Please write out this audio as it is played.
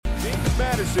James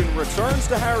Madison returns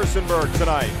to Harrisonburg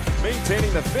tonight,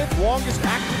 maintaining the 5th longest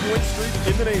active win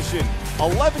streak in the nation.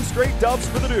 11 straight dubs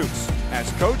for the Dukes as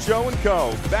Coach O and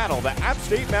Co. battle the App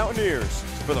State Mountaineers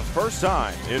for the first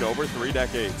time in over 3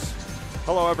 decades.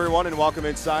 Hello everyone and welcome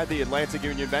inside the Atlantic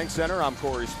Union Bank Center. I'm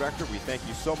Corey Spector. We thank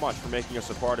you so much for making us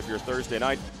a part of your Thursday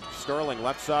night. Sterling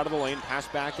left side of the lane, pass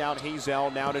back out,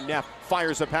 Hazel now to Neff,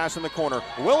 fires a pass in the corner.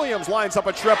 Williams lines up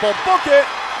a triple, book it!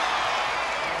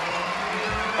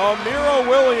 Amira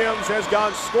Williams has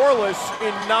gone scoreless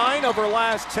in 9 of her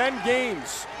last 10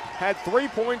 games. Had 3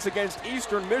 points against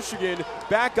Eastern Michigan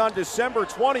back on December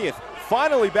 20th.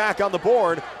 Finally back on the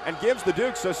board and gives the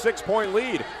Dukes a 6-point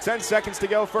lead. 10 seconds to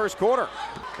go first quarter.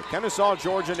 The Kennesaw,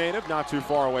 Georgia native, not too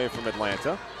far away from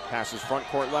Atlanta. Passes front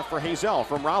court left for Hazel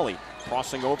from Raleigh.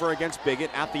 Crossing over against Bigot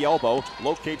at the elbow.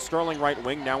 Locates Sterling right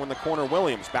wing, now in the corner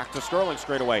Williams. Back to Sterling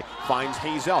straight away. Finds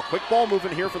Hazel. Quick ball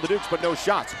movement here for the Dukes, but no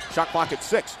shots. Shot clock at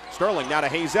 6. Sterling now to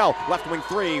Hazel. Left wing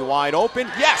 3, wide open.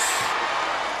 Yes!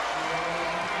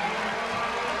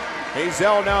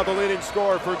 Hazel now the leading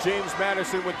scorer for James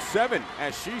Madison with 7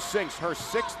 as she sinks her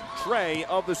 6th tray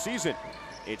of the season.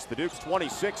 It's the Dukes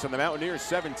 26 and the Mountaineers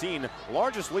 17.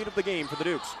 Largest lead of the game for the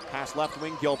Dukes. Pass left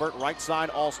wing Gilbert, right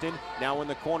side Alston. Now in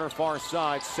the corner far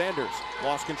side Sanders.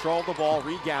 Lost control of the ball,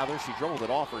 regathers. She dribbled it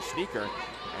off her sneaker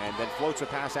and then floats a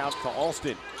pass out to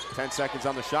Alston. 10 seconds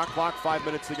on the shot clock, 5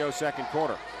 minutes to go second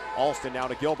quarter. Alston now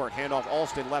to Gilbert, handoff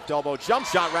Alston, left elbow, jump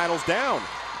shot rattles down.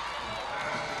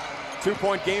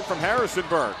 2-point game from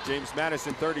Harrisonburg. James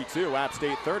Madison 32, App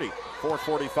State 30.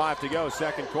 4:45 to go,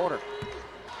 second quarter.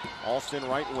 Alston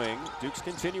right wing. Dukes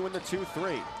continue in the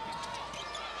 2-3.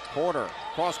 Porter,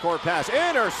 cross-court pass,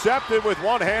 intercepted with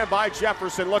one hand by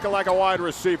Jefferson, looking like a wide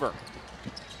receiver.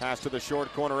 Pass to the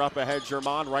short corner up ahead,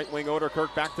 Germain. Right wing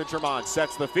Oderkirk back to Germain.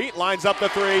 Sets the feet, lines up the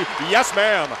 3. Yes,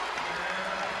 ma'am.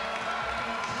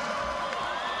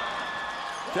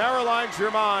 Caroline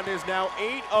Germain is now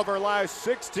 8 of her last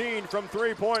 16 from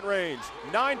 3-point range.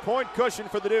 9-point cushion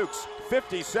for the Dukes.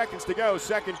 50 seconds to go,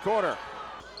 second quarter.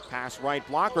 Pass right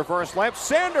block, reverse layup.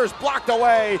 Sanders blocked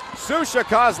away. Susha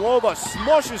Kozlova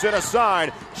smushes it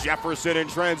aside. Jefferson in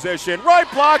transition.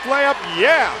 Right block layup,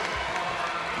 yeah!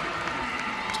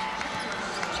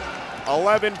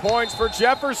 11 points for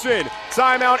Jefferson.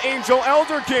 Timeout Angel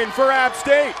Elderkin for App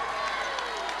State.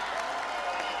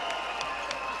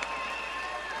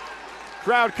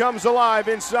 Crowd comes alive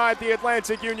inside the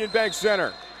Atlantic Union Bank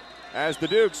Center as the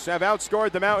Dukes have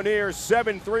outscored the Mountaineers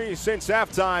 7-3 since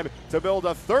halftime to build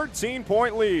a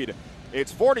 13-point lead.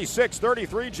 It's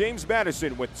 46-33 James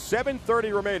Madison with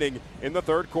 7:30 remaining in the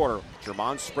third quarter.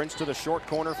 Germain sprints to the short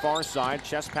corner far side.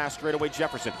 Chest pass straight away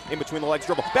Jefferson. In between the legs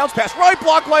dribble. Bounce pass, right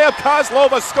block layup.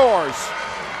 Kozlova scores.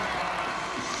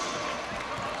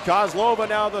 Kozlova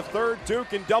now the third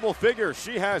Duke in double figures.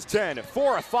 She has 10,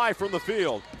 4 of 5 from the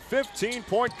field.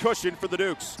 15-point cushion for the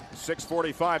Dukes.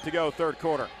 6:45 to go, third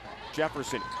quarter.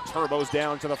 Jefferson turbos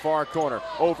down to the far corner.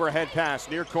 Overhead pass,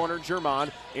 near corner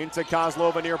Germain into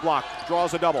Kozlova near block.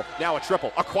 Draws a double, now a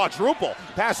triple, a quadruple.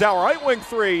 Pass out right wing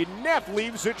 3, Neff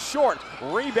leaves it short.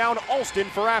 Rebound Alston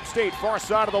for App State, far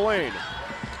side of the lane.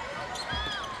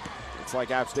 It's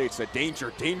like App State said,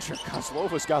 danger, danger.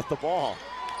 Kozlova's got the ball.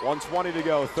 1:20 to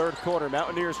go, third quarter.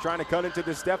 Mountaineers trying to cut into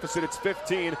this deficit. It's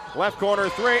 15. Left corner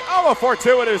 3. Oh, a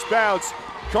fortuitous bounce.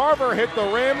 Carver hit the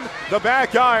rim, the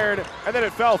back iron, and then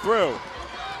it fell through.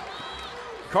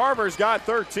 Carver's got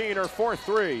 13, her 4th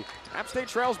 3. App State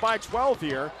trails by 12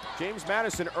 here. James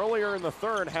Madison earlier in the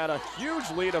third had a huge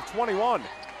lead of 21.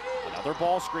 Another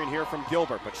ball screen here from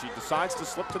Gilbert, but she decides to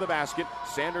slip to the basket.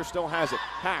 Sanders still has it.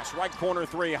 Pass, right corner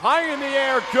 3, high in the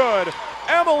air, good.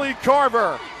 Emily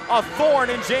Carver, a thorn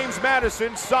in James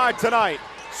Madison's side tonight.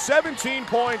 17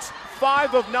 points,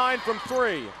 5 of 9 from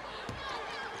 3.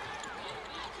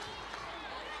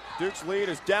 Duke's lead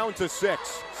is down to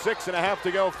 6. 6.5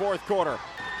 to go, fourth quarter.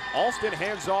 Alston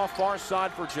hands off far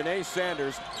side for Janae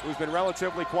Sanders, who's been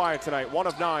relatively quiet tonight. 1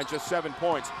 of 9, just 7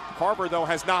 points. Carver, though,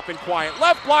 has not been quiet.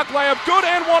 Left block layup, good,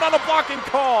 and 1 on a blocking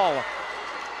call.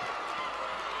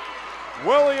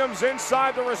 Williams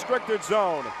inside the restricted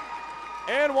zone.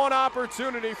 And 1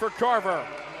 opportunity for Carver.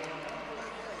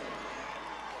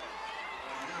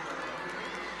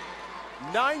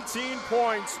 19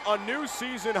 points, a new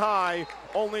season high,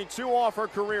 only 2 off her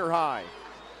career high.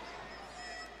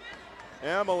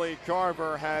 Emily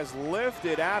Carver has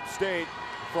lifted App State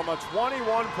from a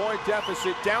 21-point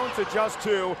deficit down to just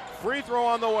 2. Free throw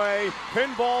on the way,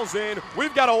 pinballs in.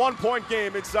 We've got a 1-point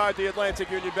game inside the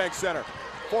Atlantic Union Bank Center.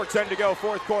 4:10 to go,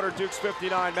 fourth quarter, Dukes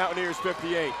 59, Mountaineers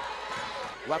 58.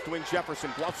 Left wing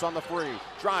Jefferson, bluffs on the free.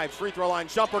 Drives, free throw line,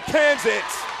 jumper, cans it!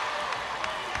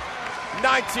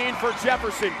 19 for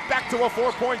Jefferson. Back to a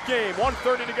 4-point game.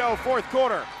 1:30 to go, fourth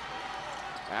quarter.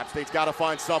 App State's got to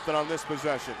find something on this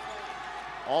possession.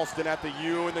 Alston at the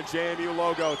U and the JMU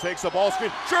logo. Takes a ball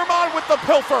screen. German with the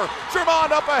pilfer.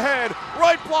 German up ahead.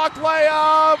 Right block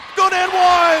layup. Good and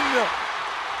one.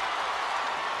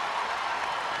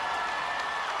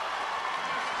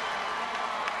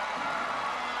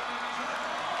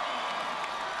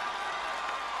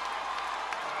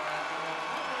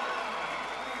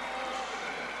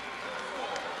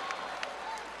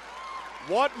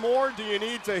 What more do you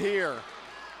need to hear?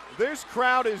 This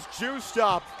crowd is juiced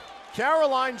up.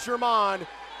 Caroline German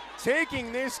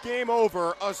taking this game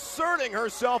over, asserting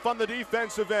herself on the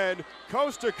defensive end,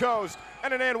 coast to coast,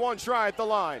 and an and one try at the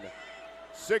line.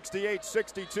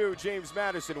 68-62, James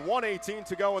Madison, 1:18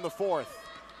 to go in the fourth.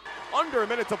 Under a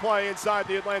minute to play inside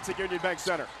the Atlantic Union Bank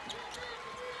Center.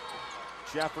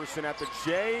 Jefferson at the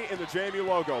J in the JMU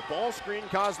logo. Ball screen,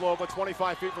 Kozlova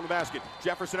 25 feet from the basket.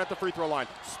 Jefferson at the free throw line.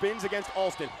 Spins against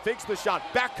Alston. Fakes the shot.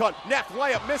 Back cut. Neff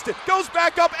layup. Missed it. Goes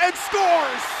back up and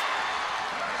scores!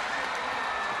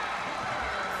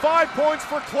 5 points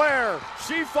for Claire.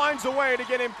 She finds a way to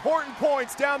get important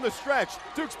points down the stretch.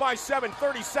 Dukes by 7.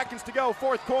 30 seconds to go.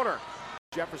 Fourth quarter.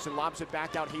 Jefferson lobs it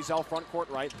back out. Hezel front court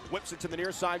right. Whips it to the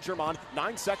near side. German.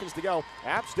 9 seconds to go.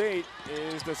 App State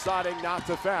is deciding not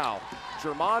to foul.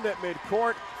 German at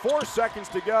midcourt. 4 seconds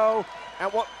to go.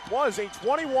 And what was a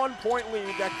 21-point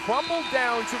lead that crumbled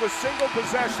down to a single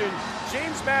possession.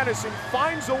 James Madison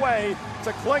finds a way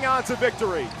to cling on to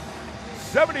victory.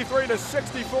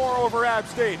 73-64 over App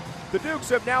State. The Dukes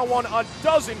have now won a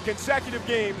dozen consecutive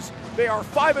games. They are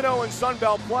 5-0 in Sun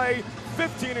Belt play.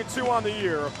 15-2 on the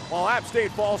year, while App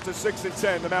State falls to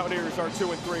 6-10. The Mountaineers are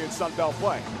 2-3 in Sun Belt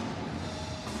play.